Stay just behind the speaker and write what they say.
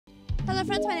Hello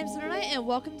friends, my name is Lunernight and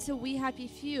welcome to We Happy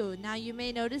Few. Now you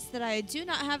may notice that I do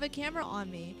not have a camera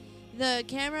on me. The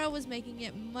camera was making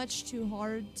it much too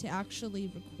hard to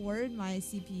actually record. My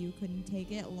CPU couldn't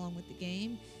take it along with the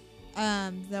game.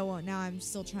 Though now I'm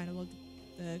still trying to look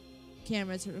at the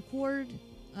camera to record.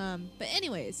 But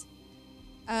anyways,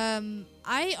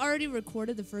 I already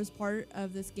recorded the first part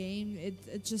of this game.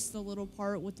 It's just a little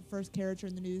part with the first character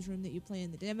in the newsroom that you play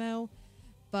in the demo.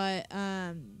 But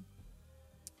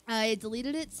I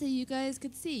deleted it so you guys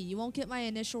could see. You won't get my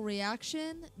initial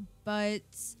reaction, but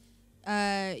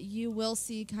you will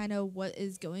see kind of what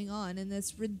is going on in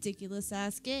this ridiculous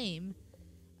ass game.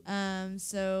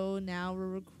 So now we're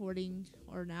recording,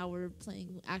 or now we're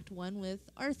playing Act 1 with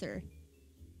Arthur.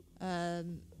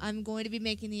 I'm going to be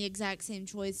making the exact same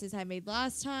choices I made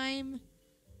last time.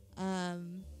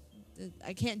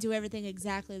 I can't do everything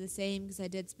exactly the same because I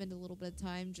did spend a little bit of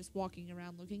time just walking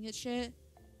around looking at shit.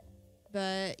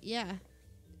 But yeah,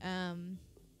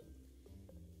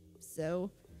 so,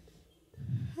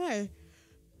 hey,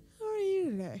 how are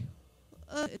you today?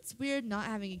 It's weird not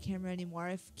having a camera anymore.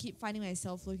 I keep finding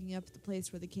myself looking up at the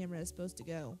place where the camera is supposed to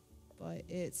go, but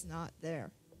it's not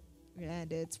there,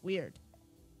 and it's weird.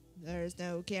 There's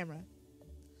no camera.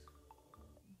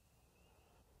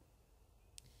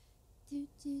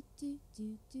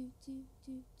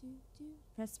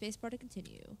 Press spacebar to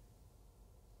continue.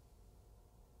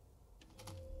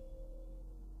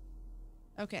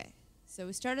 Okay, so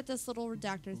we started this little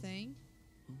redactor thing,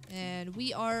 and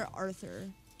we are Arthur.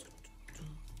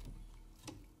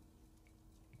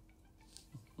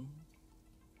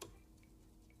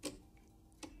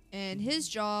 And his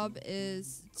job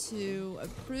is to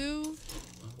approve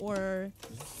or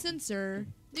censor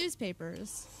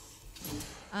newspapers.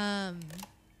 Oh,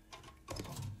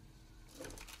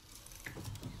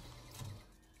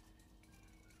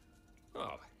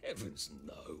 heavens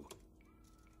no.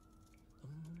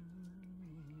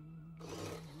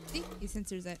 See? He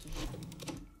censors it.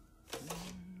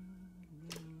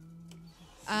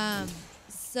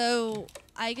 So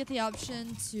I get the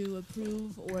option to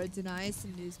approve or deny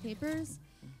some newspapers,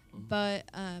 but,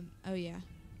 oh yeah,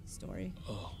 story.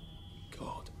 Oh,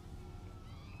 God.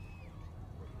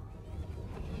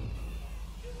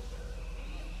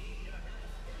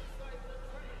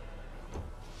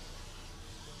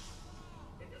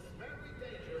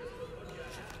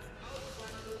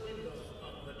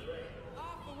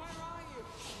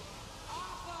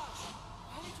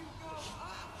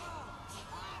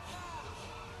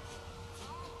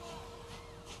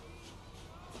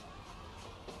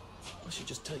 I should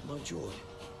just take my joy,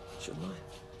 shouldn't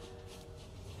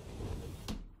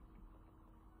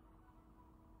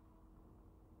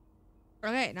I?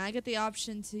 Okay, now I get the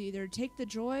option to either take the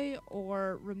joy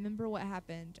or remember what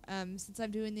happened. Since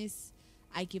I'm doing this,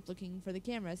 I keep looking for the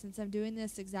camera. Since I'm doing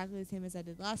this exactly the same as I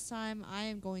did last time, I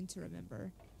am going to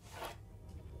remember.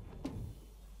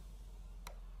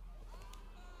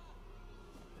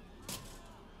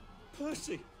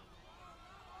 Percy!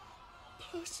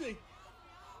 Percy!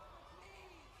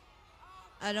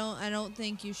 I don't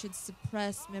think you should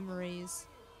suppress memories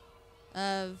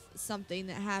of something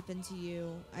that happened to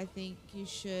you. I think you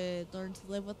should learn to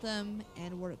live with them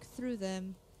and work through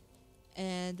them,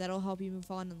 and that'll help you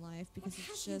move on in life, because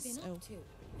it's just What have you been up to?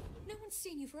 No one's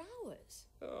seen you for hours.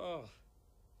 Oh,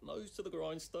 nose to the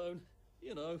grindstone,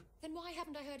 you know. Then why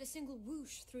haven't I heard a single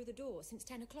whoosh through the door since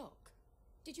 10 o'clock?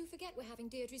 Did you forget we're having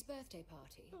Deirdre's birthday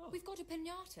party? Oh. We've got a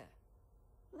piñata.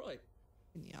 Right,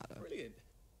 pinata. brilliant.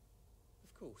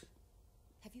 Of course.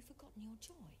 Have you forgotten your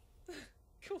joy?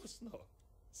 Of course not.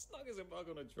 Snug as a bug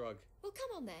on a drug. Well,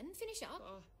 come on then, finish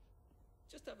up.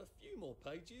 Just have a few more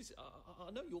pages.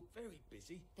 I know you're very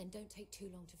busy. Then don't take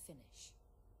too long to finish.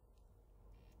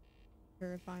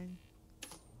 Terrifying.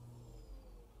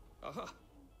 Aha!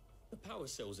 The power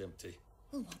cell's empty.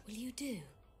 Well, what will you do?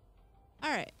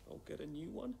 Alright, I'll get a new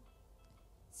one.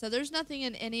 so there's nothing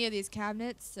in any of these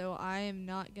cabinets, so I am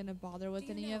not going to bother with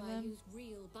Do you any know of I them. used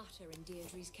real butter in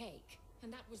Deirdre's cake?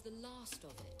 And that was the last of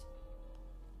it.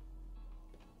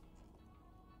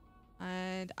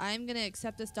 And I'm going to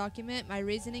accept this document. My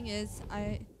reasoning is There is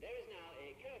now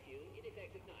a curfew in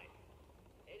effect at night.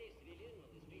 Any civilian on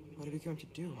the street... What are we going to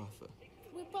do, Arthur?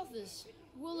 We're brothers.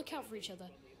 We'll look out for each other.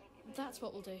 That's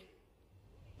what we'll do.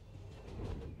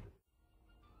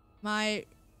 my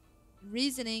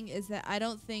reasoning is that I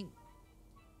don't think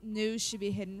news should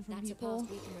be hidden from That's people. a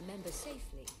past we can remember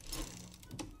safely.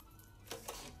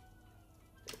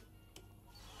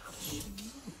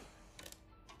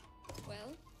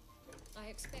 Well, I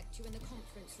expect you in the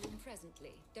conference room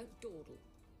presently. Don't dawdle.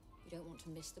 You don't want to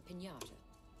miss the piñata.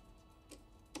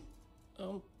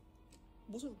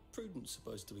 Wasn't Prudence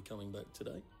supposed to be coming back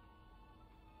today?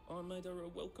 I made her a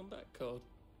welcome back card.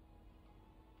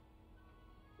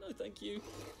 No, thank you.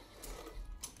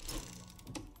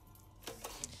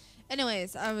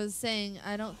 Anyways, I was saying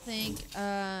I don't think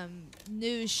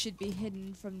news should be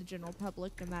hidden from the general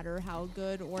public, no matter how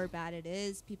good or bad it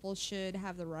is. People should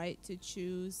have the right to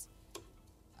choose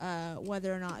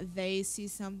whether or not they see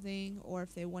something or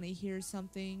if they want to hear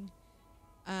something.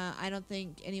 I don't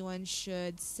think anyone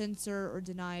should censor or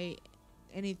deny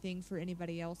anything for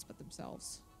anybody else but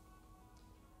themselves.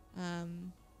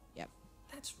 Yep.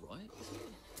 That's right, isn't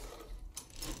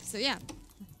it? So yeah.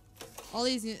 All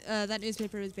these, that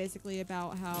newspaper is basically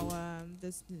about how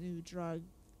this new drug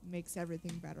makes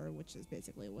everything better, which is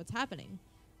basically what's happening.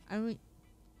 I'm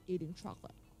eating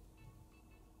chocolate.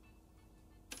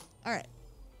 Alright.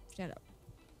 Stand up.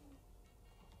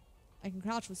 I can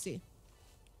crouch with C.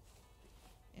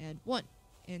 And 1,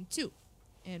 and 2,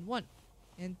 and 1,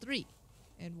 and 3,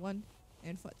 and 1,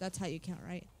 and 4. That's how you count,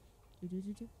 right? Do do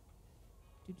do do.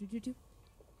 Do do do do.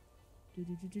 Do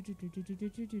do do do do do do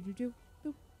do do do do.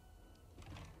 Boop.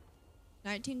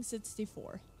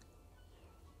 1964.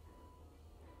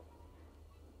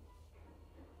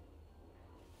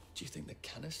 Do you think the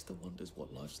canister wonders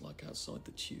what life's like outside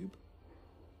the tube?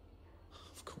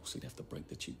 Of course, he'd have to break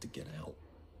the tube to get out.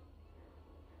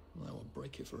 That would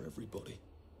break it for everybody.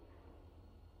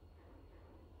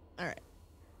 Alright.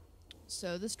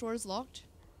 So this door is locked.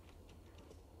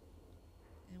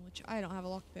 In which I don't have a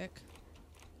lockpick.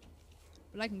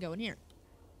 But I can go in here.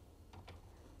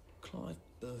 Clive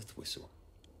Birth Whistle.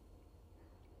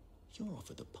 You're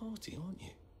off at the party, aren't you?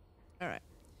 Alright.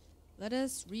 Let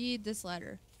us read this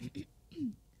letter.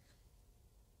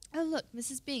 Oh look,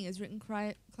 Mrs. Bing has written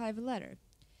Clive a letter.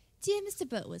 Dear Mr.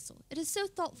 Birtwhistle, it is so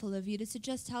thoughtful of you to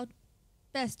suggest how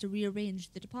best to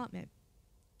rearrange the department.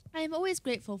 I am always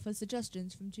grateful for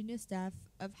suggestions from junior staff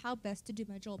of how best to do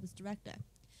my job as director.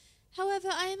 However,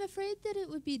 I am afraid that it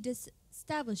would be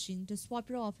disestablishing to swap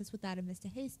your office with that of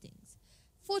Mr. Hastings.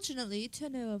 Fortunately,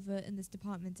 turnover in this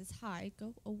department is high.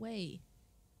 Go away.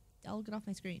 I'll get off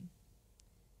my screen.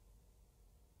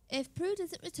 If Prue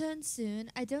doesn't return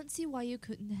soon, I don't see why you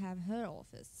couldn't have her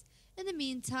office. In the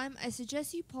meantime, I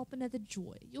suggest you pop another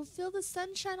Joy. You'll feel the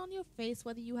sunshine on your face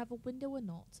whether you have a window or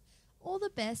not. All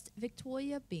the best,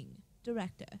 Victoria Bing,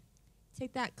 Director.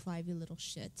 Take that, Clive, you little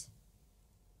shit.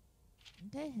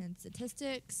 Okay, and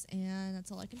statistics, and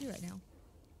that's all I can do right now.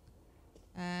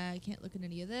 I can't look at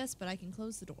any of this, but I can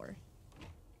close the door.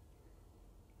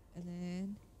 And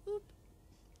then, boop.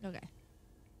 Okay.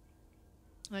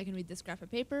 I can read this scrap of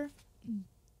paper.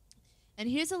 And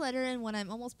here's a letter in what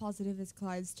I'm almost positive is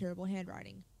Clive's terrible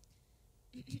handwriting.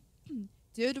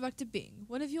 Dear Director Bing,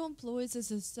 one of your employees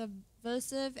is a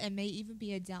subversive and may even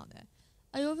be a downer.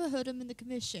 I overheard him in the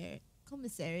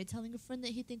commissary telling a friend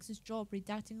that he thinks his job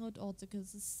redacting old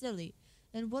articles is silly,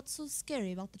 and what's so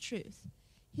scary about the truth?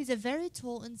 He's a very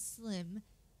tall and slim,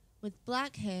 with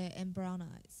black hair and brown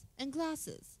eyes, and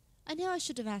glasses. I know I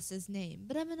should have asked his name,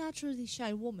 but I'm a naturally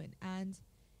shy woman, and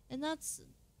that's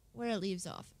where it leaves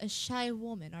off. A shy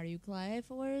woman, are you, Clive,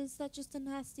 or is that just a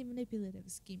nasty manipulative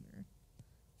schemer?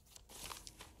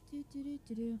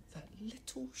 That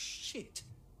little shit.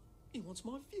 He wants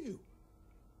my view.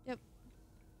 Yep.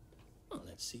 Well,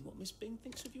 let's see what Miss Bing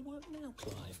thinks of your work now,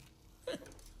 Clive.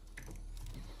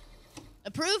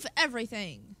 Approve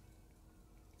everything.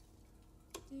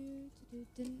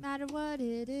 Didn't matter what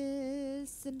it is.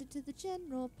 Send it to the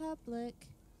general public.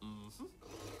 Mm-hmm.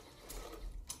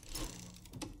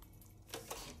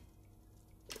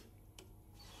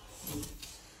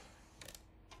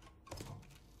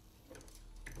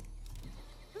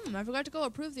 I forgot to go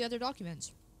approve the other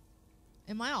documents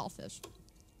in my office.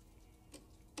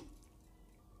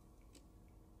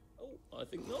 Oh, I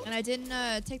think not. And I didn't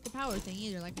take the power thing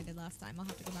either like I did last time. I'll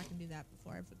have to go back and do that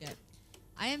before I forget.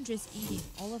 I am just eating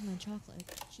all of my chocolate.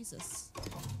 Jesus.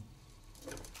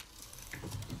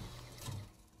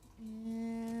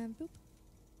 And boop.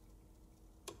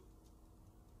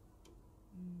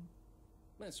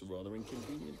 That's a rather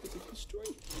inconvenient bit of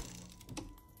history.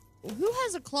 Who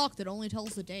has a clock that only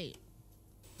tells the date?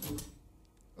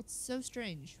 It's so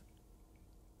strange.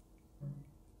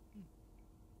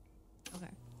 Okay.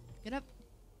 Get up.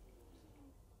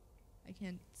 I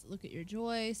can't look at your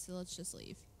joy, so let's just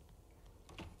leave.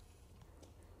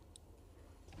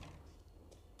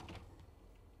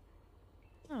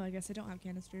 Oh, I guess I don't have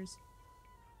canisters.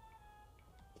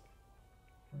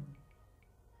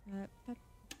 No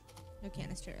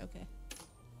canister, okay.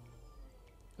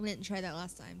 I didn't try that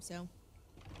last time, so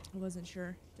I wasn't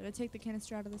sure. Did I take the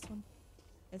canister out of this one?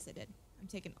 Yes, I did. I'm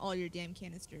taking all your damn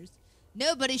canisters.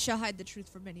 Nobody shall hide the truth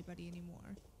from anybody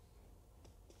anymore.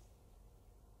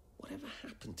 Whatever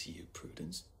happened to you,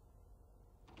 Prudence?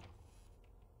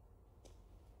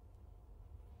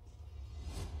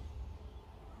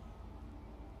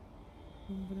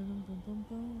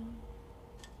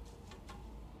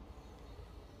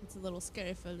 It's a little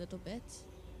scary for a little bit.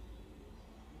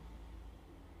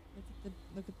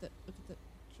 Look at the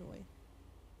joy.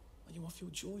 Are you off your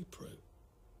joy, Prue?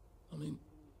 I mean,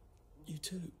 you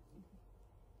too.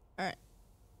 Alright.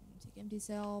 Take empty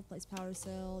cell, place power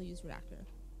cell, use reactor.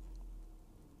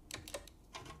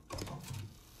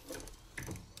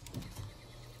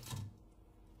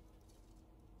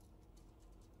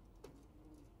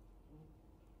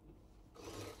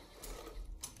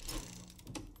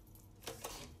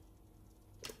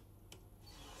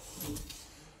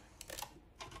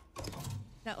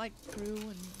 That like Prue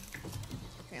and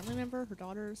her family member, her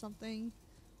daughter or something.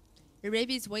 Your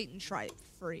baby's weight and tripe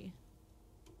free.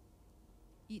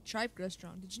 Eat tripe, grow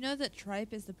strong. Did you know that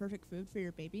tripe is the perfect food for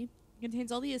your baby? It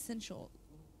contains all the essential.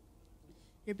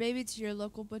 Your baby to your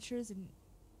local butchers and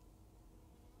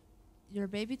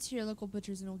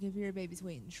will give you your baby's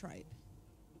weight in tripe.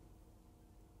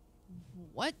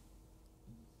 What?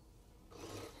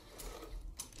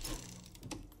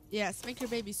 Yes, make your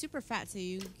baby super fat so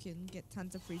you can get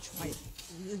tons of free tripe.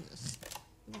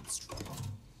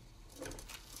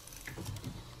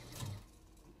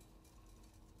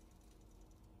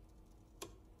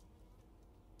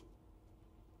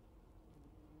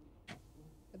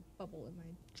 A bubble in my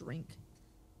drink.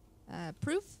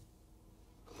 Proof?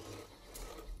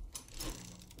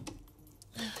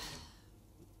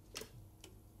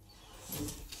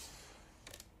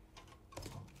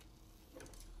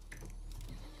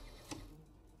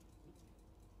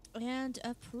 And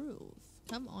approve.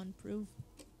 Come on, prove.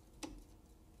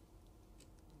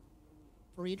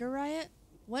 Breeder riot?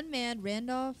 One man,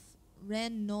 Randolph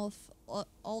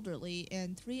Alderley,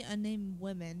 and 3 unnamed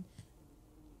women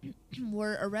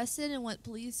were arrested in what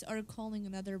police are calling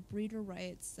another breeder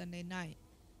riot Sunday night.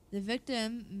 The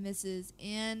victim, Mrs.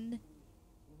 Ann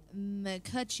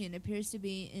McCutcheon, appears to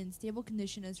be in stable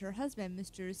condition as her husband,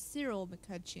 Mr. Cyril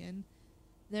McCutcheon.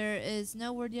 There is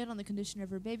no word yet on the condition of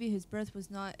her baby, whose birth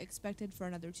was not expected for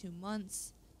another 2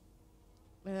 months.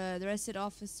 The arrested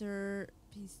officer,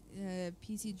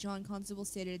 PC John Constable,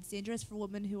 stated, "It's dangerous for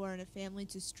women who are in a family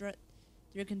to strut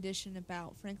their condition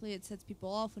about. Frankly, it sets people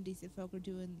off when decent folk are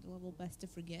doing their level best to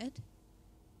forget."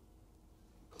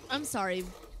 I'm sorry,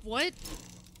 what?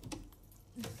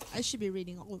 I should be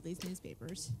reading all of these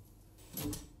newspapers.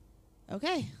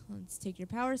 Okay, let's take your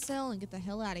power cell and get the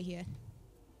hell out of here.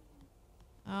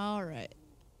 All right.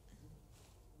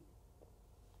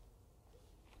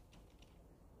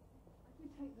 You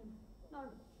take them.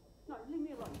 No, no, leave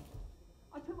me alone.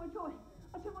 I took my joy.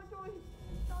 I took my joy.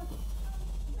 No, no,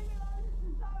 leave me alone.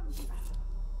 No.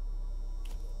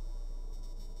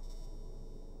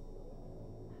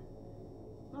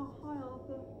 Oh, hi,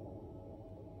 Arthur.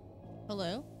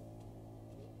 Hello?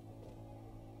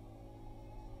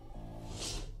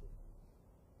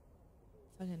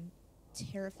 Fucking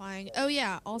terrifying. Oh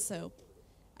yeah, also,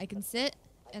 I can sit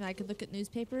and I can look at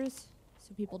newspapers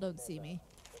so people don't see me.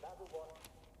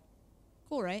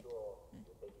 Cool, right?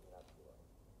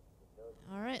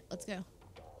 Alright, let's go.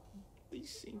 These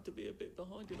seem to be a bit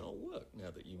behind in our work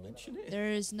now that you mention it.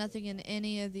 There's nothing in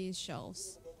any of these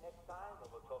shelves.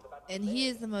 And he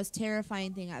is the most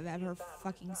terrifying thing I've ever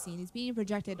fucking seen. He's being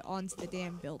projected onto the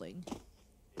damn building.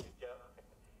 This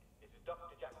is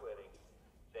Dr. Jack Sparrow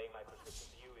saying my prescription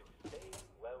to you is stay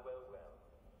well.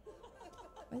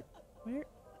 What? Where?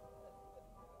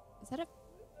 Is that a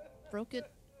broken...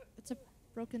 It's a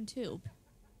broken tube.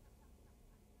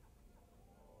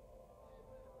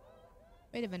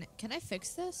 Wait a minute. Can I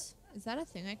fix this? Is that a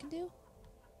thing I can do?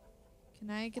 Can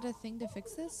I get a thing to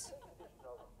fix this?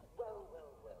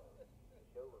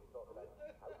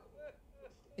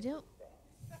 I don't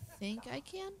think I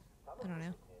can. I don't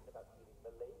know.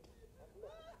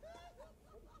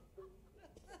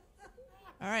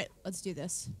 Alright, let's do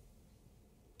this.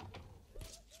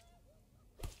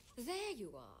 There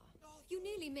you are. You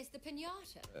nearly missed the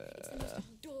piñata. It's the most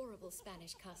adorable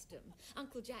Spanish custom.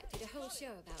 Uncle Jack did a whole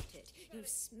show about it. You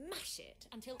smash it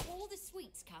until all the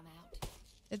sweets come out.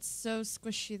 It's so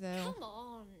squishy, though. Come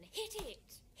on, hit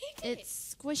it. Hit it.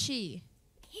 It's squishy.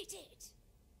 Hit it.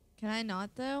 Can I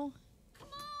not, though? Come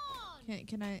on.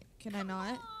 Can I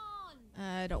not? Come on.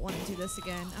 I don't want to do this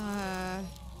again.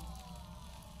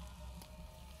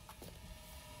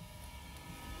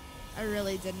 I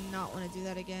really did not want to do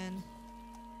that again.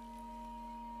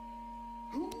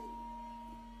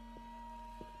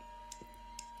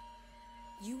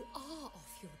 You are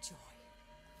your joy.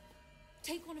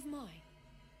 Take one of mine.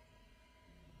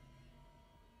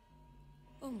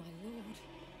 Oh my lord.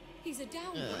 He's a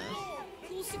downward.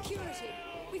 Call security.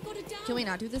 We've got a down. Can we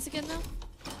not do this again, though?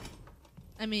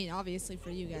 I mean, obviously for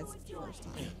you guys, it's the first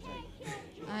time.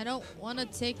 I don't want to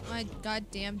take my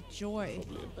goddamn joy.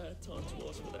 Probably a bad time to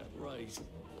ask for that raise.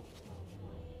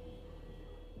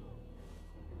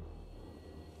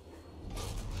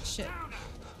 Shit.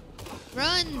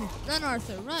 Run! Run,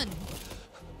 Arthur, run!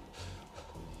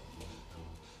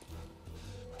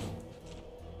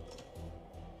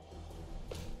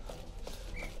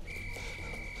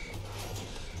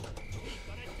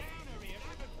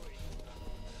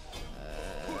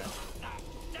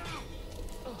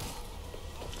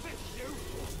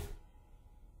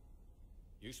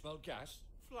 You smell gas?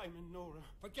 Flaming Nora.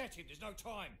 Forget it, there's no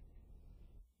time.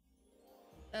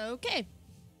 Okay.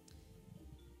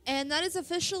 And that is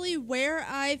officially where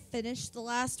I finished the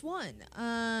last one.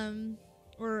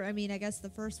 Or, I mean, I guess the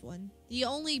first one. The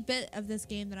only bit of this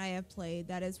game that I have played,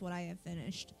 that is what I have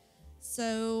finished.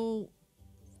 So,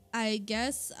 I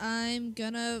guess I'm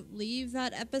gonna leave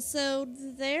that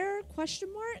episode there,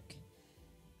 question mark?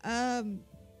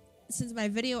 Since my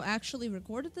video actually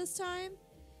recorded this time.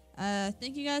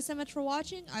 Thank you guys so much for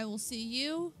watching. I will see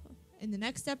you in the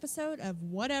next episode of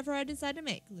whatever I decide to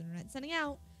make. Lunernight signing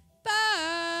out.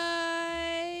 Bye!